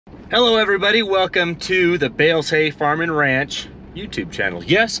Hello everybody, welcome to the Bales Hay Farm and Ranch YouTube channel.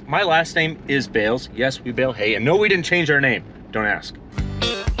 Yes, my last name is Bales. Yes, we bale hay. And no, we didn't change our name. Don't ask.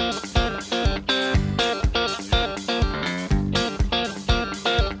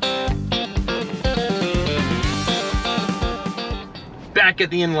 Back at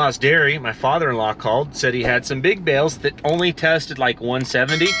the in-laws dairy, my father-in-law called, said he had some big bales that only tested like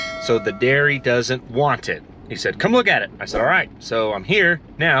 170, so the dairy doesn't want it. He said, come look at it. I said, all right. So I'm here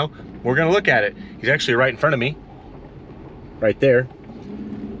now. We're gonna look at it. He's actually right in front of me. Right there.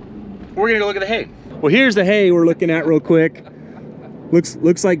 We're gonna go look at the hay. Well, here's the hay we're looking at real quick.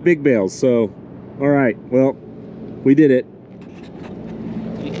 Looks like big bales, so, all right. Well, we did it.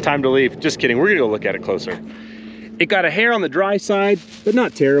 Time to leave. Just kidding. We're gonna go look at it closer. It got a hair on the dry side, but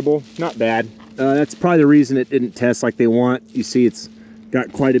not terrible, not bad. That's probably the reason it didn't test like they want. You see it's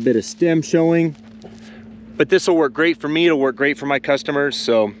got quite a bit of stem showing. But this will work great for me, it'll work great for my customers,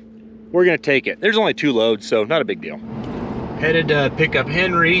 so we're gonna take it. There's only 2 loads, so not a big deal. Headed to pick up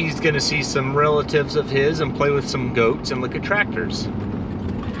Henry. He's gonna see some relatives of his and play with some goats and look at tractors.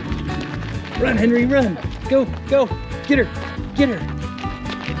 Run, Henry, run. Go, go, get her, get her.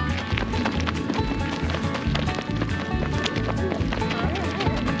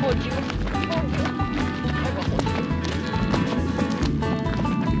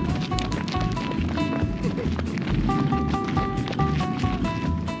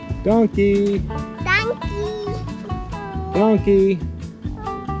 Donkey. Donkey.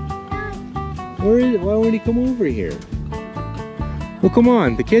 Where is it? Why won't he come over here? Well, come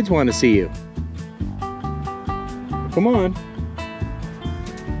on. The kids want to see you. Come on.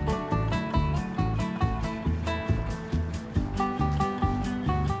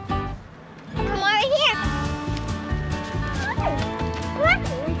 Come over here.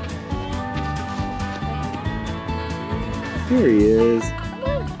 Here he is.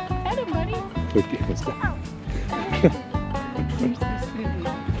 He's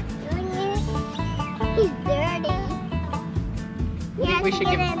dirty. We should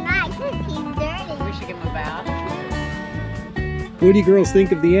give him. He's dirty. We should give him a bath. What do you girls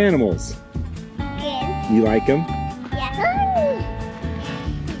think of the animals? Good. You like them? Yeah.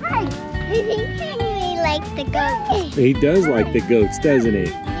 Hi. He likes the goats. He does like the goats, doesn't he?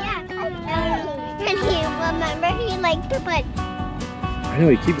 Yeah. And he remember he likes to put. I know,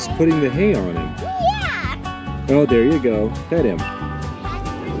 he keeps putting the hay on him. Yeah. Oh, there you go. Pet him.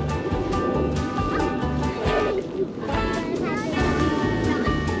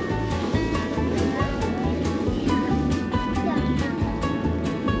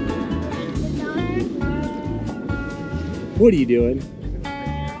 What are you doing?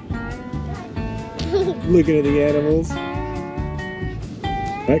 Looking at the animals.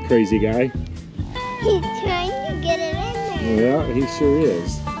 That crazy guy. He's trying to get it in there. Yeah, he sure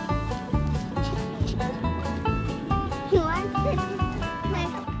is. He wants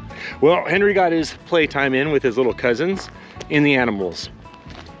to. Well, Henry got his playtime in with his little cousins in the animals.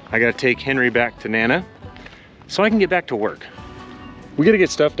 I gotta take Henry back to Nana so I can get back to work. We gotta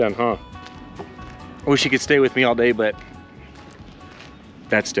get stuff done, huh? I wish he could stay with me all day, but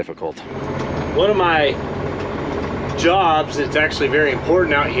that's difficult. One of my jobs that's actually very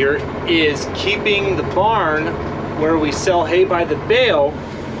important out here is keeping the barn where we sell hay by the bale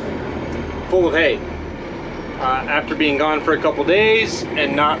full of hay. After being gone for a couple days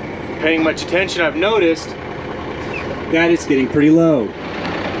and not paying much attention, I've noticed that it's getting pretty low.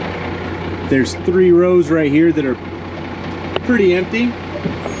 There's 3 rows right here that are pretty empty.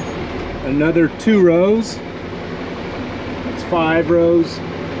 Another 2 rows. That's 5 rows.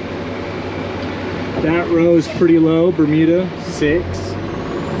 That row is pretty low, Bermuda, 6.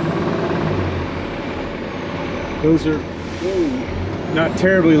 Those are not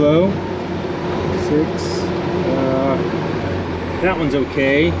terribly low, 6. That one's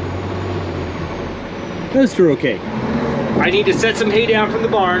okay. Those 2 are okay. I need to set some hay down from the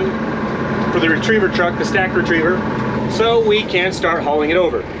barn for the retriever truck, the stack retriever, so we can start hauling it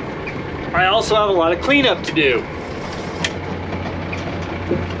over. I also have a lot of cleanup to do.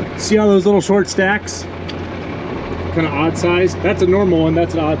 See all those little short stacks? Kind of odd size. That's a normal one,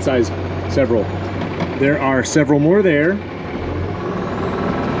 that's an odd size. Several. There are several more there.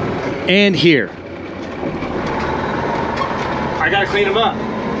 And here. I gotta clean them up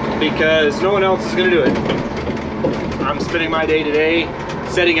because no one else is gonna do it. I'm spending my day today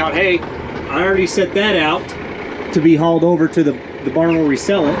setting out hay. I already set that out to be hauled over to the barn where we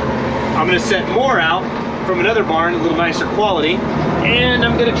sell it. I'm gonna set more out from another barn, a little nicer quality, and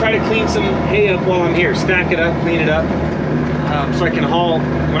I'm gonna try to clean some hay up while I'm here. Stack it up, clean it up, so I can haul,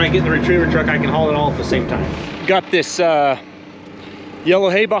 when I get in the retriever truck, I can haul it all at the same time. Got this Yellow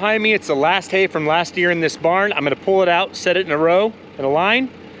hay behind me. It's the last hay from last year in this barn. I'm gonna pull it out, set it in a row, in a line,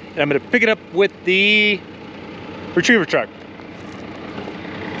 and I'm gonna pick it up with the retriever truck.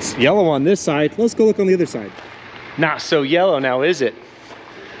 It's yellow on this side. Let's go look on the other side. Not so yellow now, is it?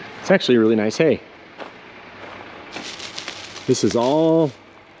 It's actually really nice hay. This is all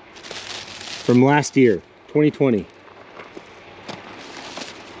from last year, 2020.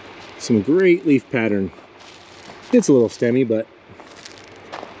 Some great leaf pattern. It's a little stemmy, but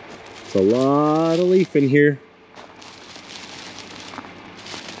it's a lot of leaf in here.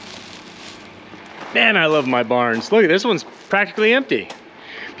 Man, I love my barns. Look, this one's practically empty.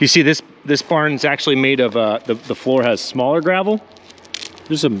 You see this barn's actually made of, the floor has smaller gravel.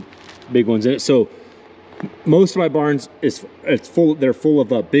 There's some big ones in it. So most of my barns they're full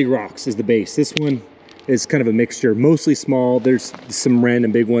of big rocks is the base. This one is kind of a mixture, mostly small. There's some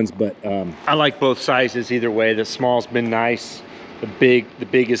random big ones, but I like both sizes either way. The small's been nice. The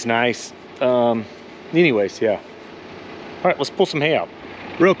big is nice. Anyways, yeah. All right, let's pull some hay out.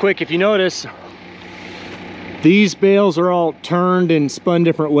 Real quick, if you notice, these bales are all turned and spun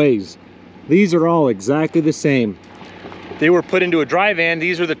different ways. These are all exactly the same. They were put into a dry van.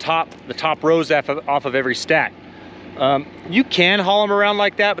 These are the top rows off of every stack. You can haul them around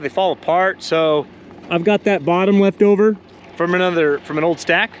like that, but they fall apart. So I've got that bottom left over from an old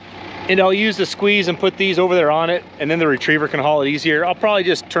stack, and I'll use the squeeze and put these over there on it, and then the retriever can haul it easier. I'll probably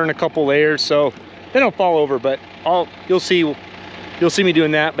just turn a couple layers so they don't fall over, but you'll see me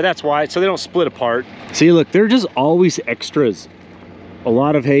doing that, but that's why, so they don't split apart. See, look, they're just always extras. A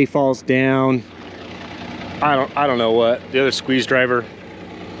lot of hay falls down. I don't know what. The other squeeze driver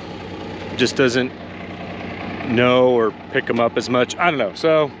just doesn't know or pick them up as much. I don't know.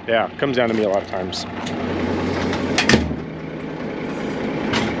 So yeah, it comes down to me a lot of times.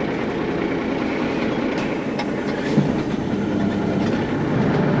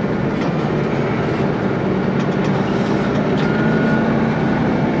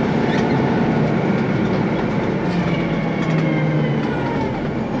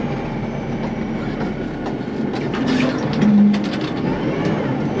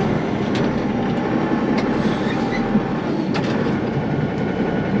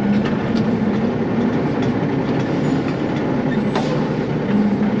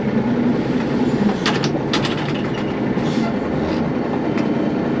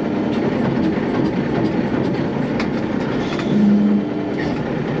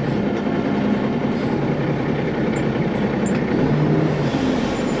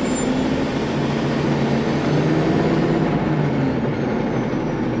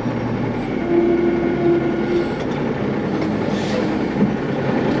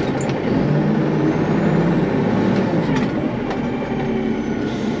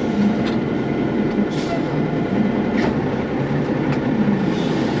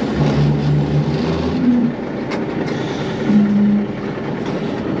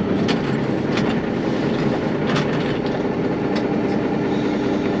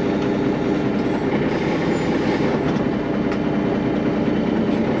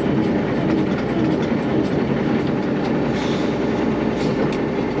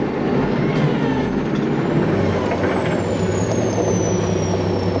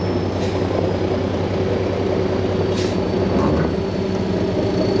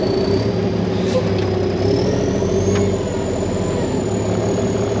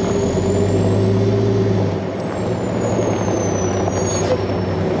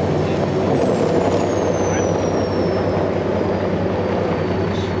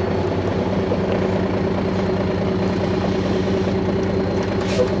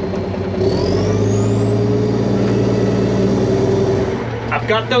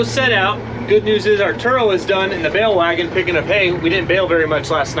 Got those set out. Good news is our Turo is done in the bale wagon picking up hay. We didn't bale very much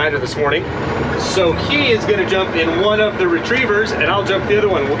last night or this morning. So he is gonna jump in one of the retrievers and I'll jump the other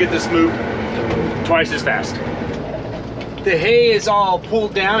one. We'll get this moved twice as fast. The hay is all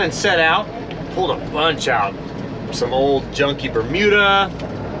pulled down and set out. Pulled a bunch out. Some old junky Bermuda,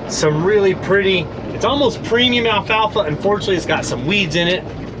 some really pretty, it's almost premium alfalfa. Unfortunately, it's got some weeds in it,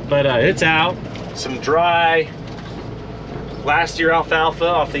 but it's out. Some dry last year alfalfa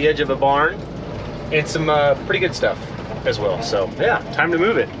off the edge of a barn, and some pretty good stuff as well. So yeah, time to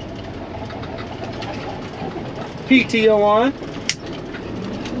move it. PTO on.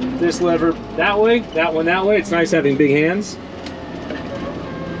 This lever that way, that one that way. It's nice having big hands.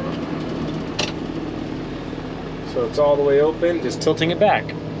 So it's all the way open, just tilting it back.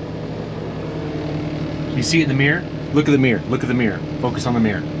 You see it in the mirror? Look at the mirror, look at the mirror. Focus on the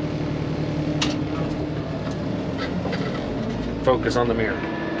mirror. Focus on the mirror.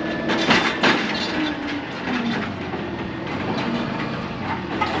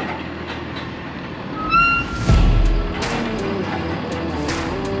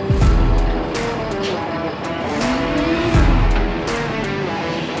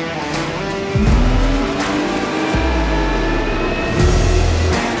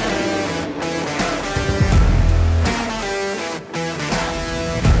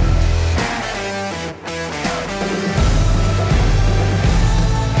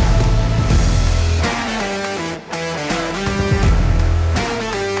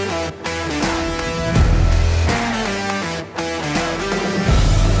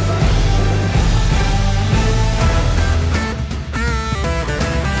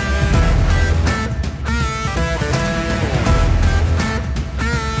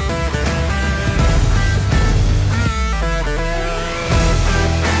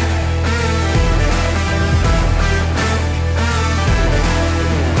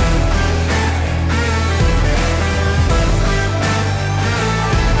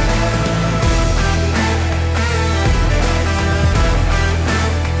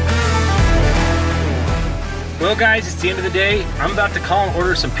 Well, guys, it's the end of the day. I'm about to call and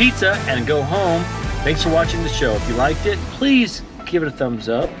order some pizza and go home. Thanks for watching the show. If you liked it, please give it a thumbs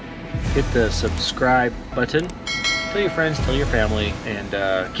up. Hit the subscribe button. Tell your friends, tell your family,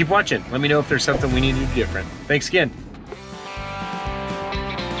 and keep watching. Let me know if there's something we need to do different. Thanks again.